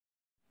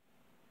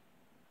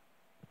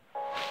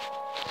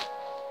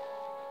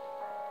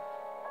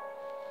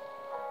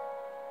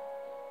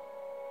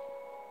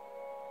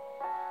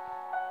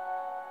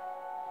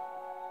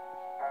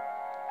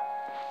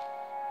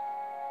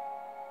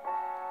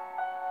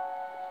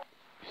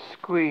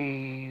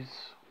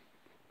Squeeze.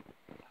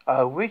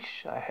 I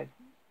wish I had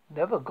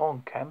never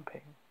gone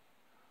camping.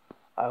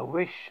 I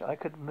wish I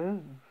could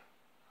move.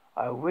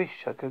 I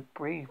wish I could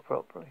breathe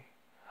properly.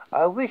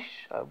 I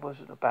wish I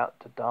wasn't about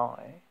to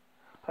die.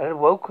 I had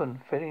woken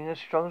feeling a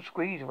strong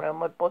squeeze around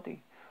my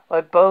body.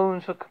 My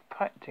bones were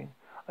compacting.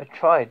 I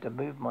tried to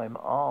move my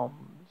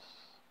arms.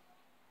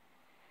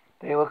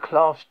 They were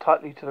clasped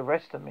tightly to the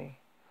rest of me.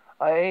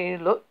 I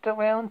looked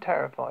around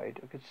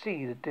terrified. I could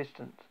see the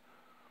distance.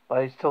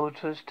 By his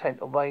daughter's tent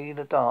away in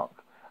the dark,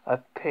 I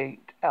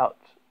peeked out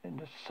in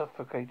the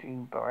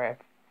suffocating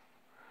breath.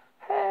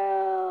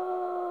 Help!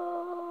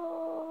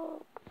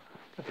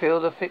 To feel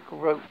the thick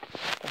rope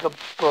like a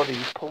body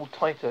pull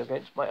tighter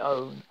against my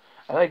own,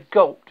 and I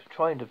gulped,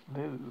 trying to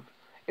move.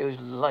 It was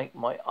like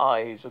my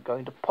eyes were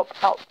going to pop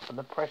out from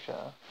the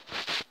pressure.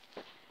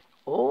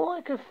 All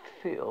I could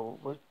feel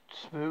was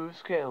smooth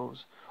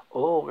scales.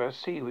 All I could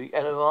see were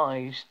yellow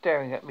eyes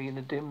staring at me in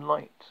the dim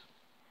light.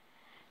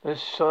 The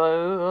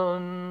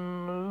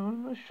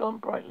sun shone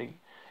brightly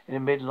in the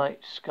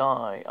midnight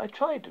sky. I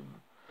tried to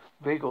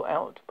wriggle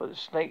out, but the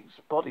snake's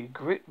body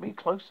gripped me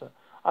closer.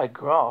 I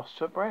grasped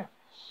for breath.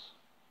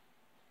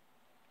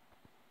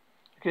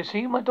 I could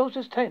see my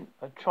daughter's tent.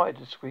 I tried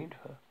to scream to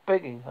her,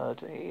 begging her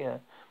to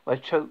hear my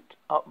choked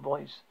up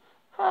voice.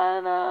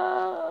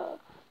 Hannah,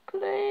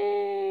 please.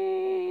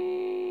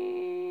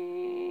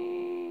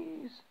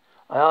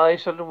 My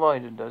eyes suddenly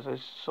widened as I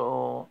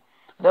saw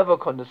another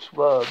kind of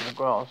swerve in the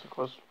grass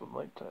across from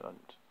my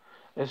tent.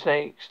 The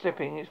snake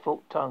slipping its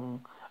forked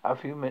tongue a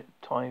few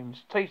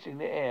times, tasting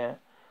the air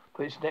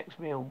for its next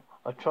meal.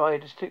 I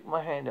tried to stick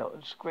my hand out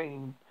and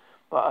scream,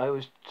 but I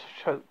was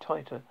choked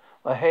tighter,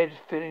 my head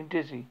feeling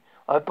dizzy.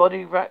 My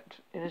body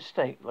wrapped in a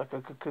snake like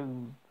a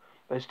cocoon,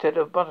 but instead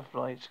of a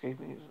butterfly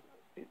escaping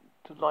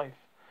to life,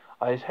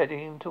 I was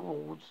heading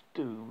towards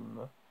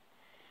doom.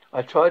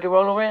 I tried to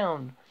roll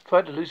around,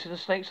 tried to loosen the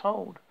snake's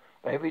hold,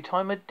 but every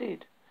time I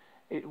did,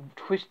 it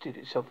twisted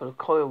itself in a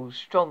coil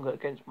stronger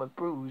against my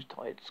bruised,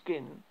 tired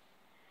skin.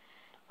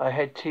 I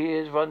had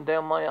tears run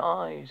down my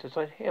eyes as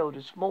I held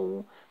a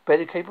small,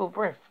 barely capable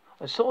breath.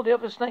 I saw the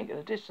other snake in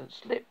the distance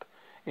slip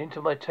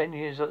into my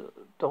 10-year-old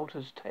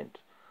daughter's tent.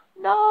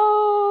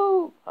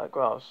 No! I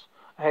gasped.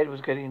 My head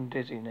was getting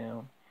dizzy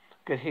now. I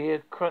could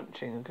hear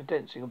crunching and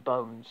condensing of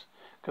bones.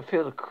 I could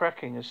feel the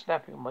cracking and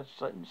snapping of my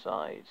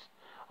insides.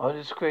 I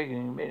was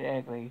screaming in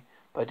agony,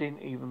 but I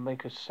didn't even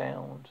make a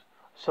sound.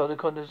 I saw the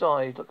conder's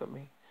eyes look at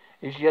me,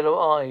 his yellow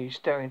eyes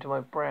staring into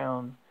my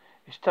brown.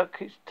 He stuck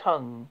his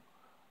tongue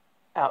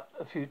out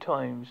a few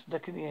times,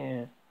 licking the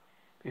air,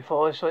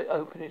 before I saw it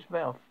open its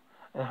mouth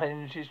and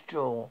hinge its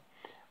jaw.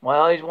 My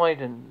eyes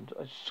widened.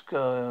 I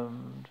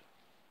squirmed.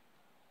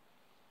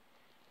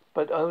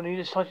 But only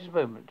the slightest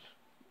movement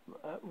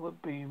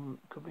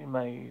could be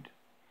made.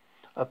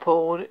 I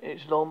pulled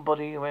its long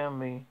body around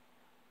me,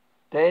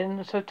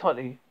 then so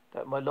tightly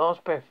that my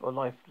last breath of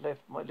life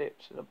left my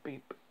lips in a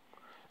beep.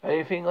 The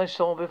only thing I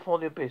saw before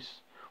the abyss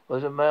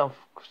was a mouth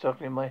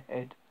circling my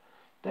head.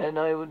 Now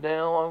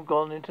I'm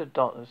gone into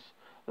darkness,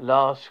 the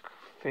last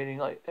feeling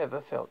I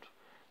ever felt,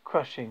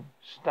 crushing,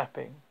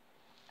 snapping,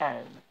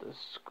 and the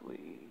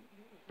squeeze.